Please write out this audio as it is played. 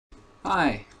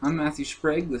Hi, I'm Matthew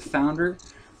Sprague, the founder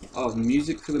of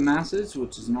Music for the Masses,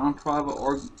 which is a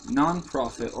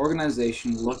non-profit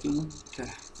organization looking to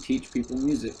teach people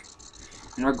music.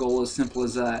 And our goal is simple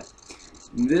as that.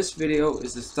 And this video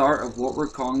is the start of what we're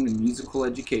calling the Musical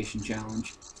Education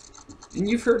Challenge. And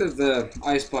you've heard of the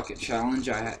Ice Bucket Challenge,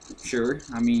 sure.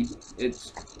 I mean,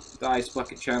 it's the Ice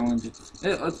Bucket Challenge.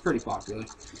 It's pretty popular.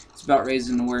 It's about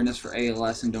raising awareness for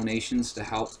ALS and donations to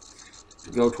help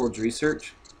go towards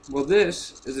research. Well,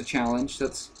 this is a challenge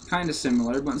that's kind of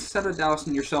similar, but instead of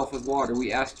dousing yourself with water,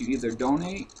 we asked you either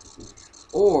donate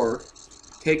or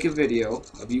take a video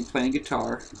of you playing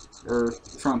guitar or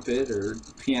trumpet or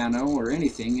piano or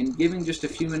anything and giving just a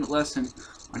few-minute lesson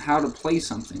on how to play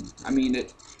something. I mean,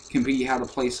 it can be how to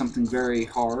play something very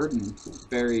hard and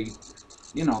very,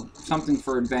 something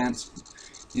for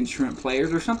advanced instrument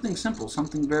players, or something simple,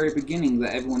 something very beginning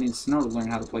that everyone needs to know to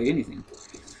learn how to play anything.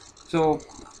 So,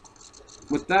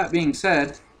 with that being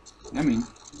said, I mean,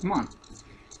 come on.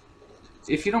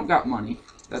 If you don't got money,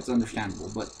 that's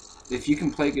understandable, but if you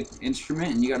can play an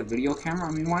instrument and you got a video camera,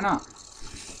 I mean, why not?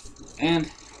 And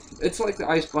it's like the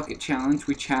Ice Bucket Challenge.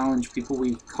 We challenge people,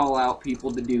 we call out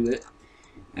people to do it,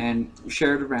 and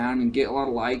share it around and get a lot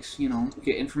of likes,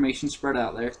 get information spread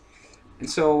out there. And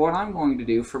so what I'm going to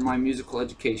do for my Musical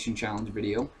Education Challenge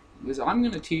video is I'm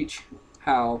going to teach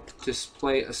how to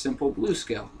play a simple blues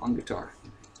scale on guitar.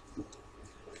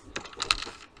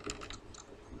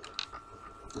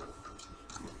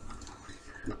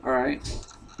 Alright,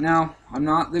 now I'm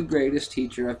not the greatest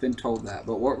teacher, I've been told that,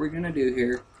 but what we're going to do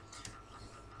here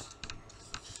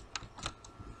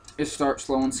is start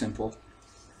slow and simple.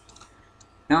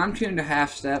 Now I'm tuned to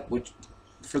half step, which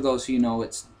for those of you know,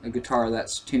 it's a guitar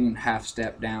that's tuned half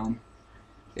step down.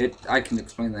 I can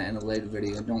explain that in a later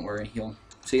video, don't worry, you'll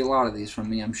see a lot of these from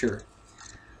me, I'm sure.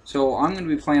 So I'm going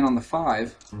to be playing on the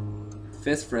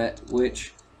 5th fret,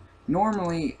 which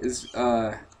normally is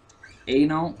A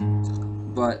note,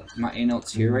 but my A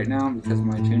note's here right now because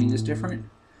my tuning is different.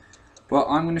 But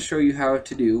I'm going to show you how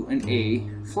to do an A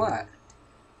flat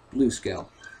blues scale.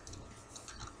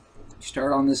 You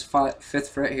start on this 5th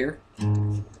fret here,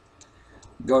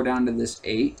 go down to this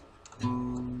 8.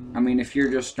 I mean, if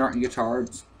you're just starting guitar,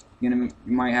 you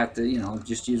might have to,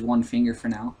 just use one finger for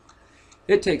now.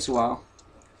 It takes a while.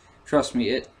 Trust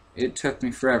me, it took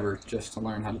me forever just to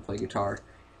learn how to play guitar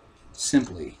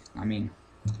simply. I mean,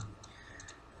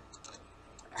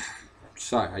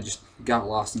 sorry, I just got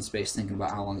lost in space thinking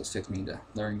about how long it took me to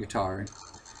learn guitar.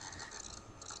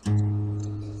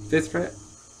 5th fret,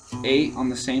 8 on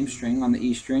the same string, on the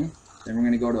E string. Then we're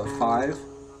going to go to a 5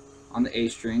 on the A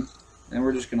string. Then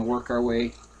we're just going to work our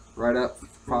way right up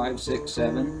 5, 6,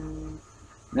 7. And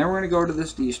then we're going to go to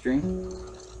this D string.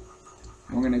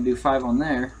 And we're going to do 5 on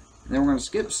there. And then we're going to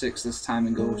skip 6 this time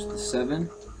and go to the 7.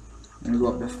 We're going to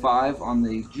go up to 5 on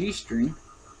the G string.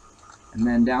 And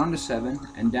then down to 7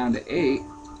 and down to 8.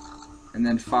 And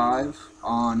then 5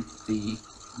 on the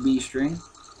B string.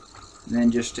 And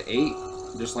then just to 8,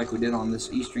 just like we did on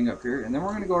this E string up here. And then we're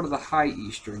going to go to the high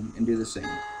E string and do the same.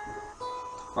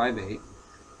 5, 8.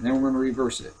 And then we're going to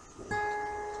reverse it.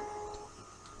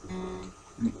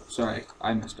 Sorry,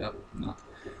 I messed up. No,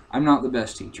 I'm not the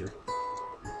best teacher.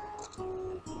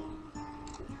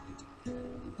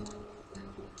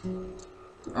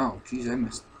 Oh, geez, I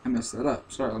messed that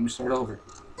up. Sorry, let me start over.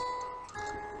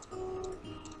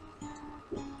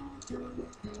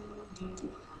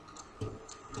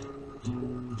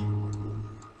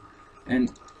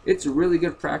 And it's a really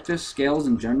good practice, scales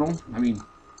in general. I mean,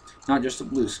 not just a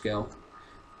blues scale.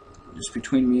 Just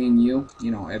between me and you,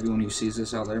 everyone who sees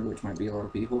this out there, which might be a lot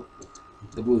of people,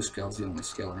 the blues scale is the only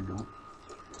scale I know.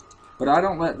 But I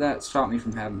don't let that stop me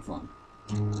from having fun.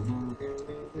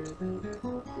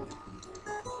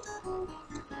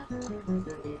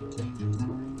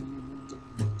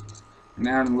 And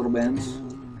adding little bends,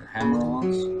 or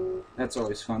hammer-ons, that's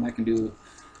always fun. I can do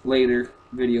a later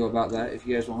video about that if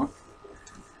you guys want.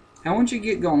 And once you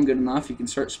get going good enough, you can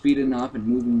start speeding up and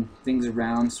moving things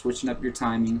around, switching up your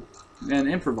timing, and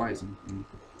improvising. And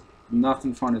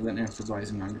nothing funner than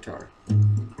improvising on guitar.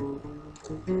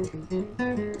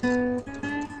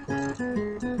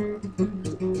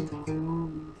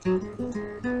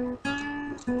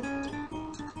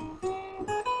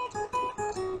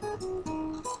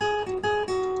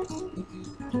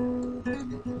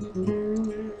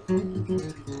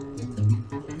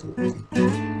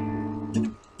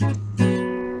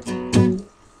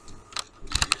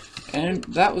 And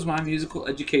that was my Musical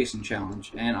Education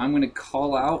Challenge, and I'm going to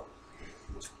call out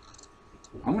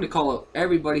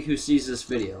everybody who sees this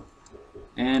video,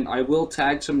 and I will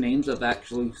tag some names of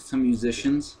actually some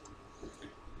musicians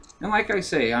And like I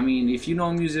say, I mean, if you know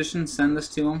a musician, send this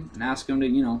to them and ask them to,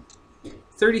 you know,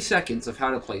 30 seconds of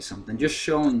how to play something. Just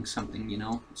showing something, you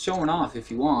know. Showing off if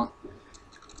you want.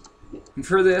 And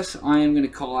for this, I am going to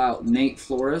call out Nate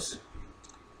Flores,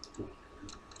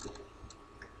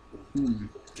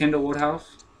 Kendall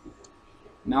Woodhouse,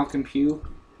 Malcolm Pugh,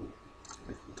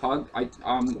 Todd.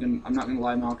 I'm not going to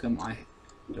lie, Malcolm. I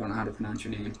don't know how to pronounce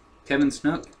your name. Kevin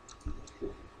Snook.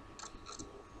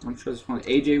 I'm sure this one.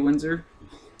 AJ Windsor.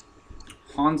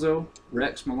 Hanzo,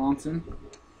 Rex Melanson,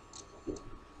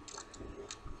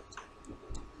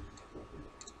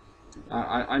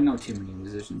 I know too many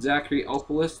musicians. Zachary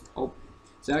Opolis.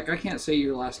 Zach, I can't say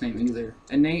your last name either.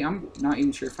 And Nate, I'm not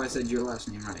even sure if I said your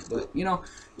last name right. But, you know,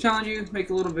 challenge you, make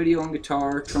a little video on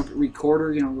guitar, trumpet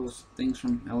recorder, you know, those things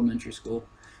from elementary school.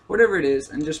 Whatever it is,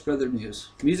 and just spread their news.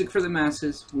 Music for the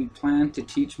masses. We plan to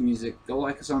teach music. Go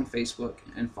like us on Facebook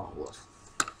and follow us.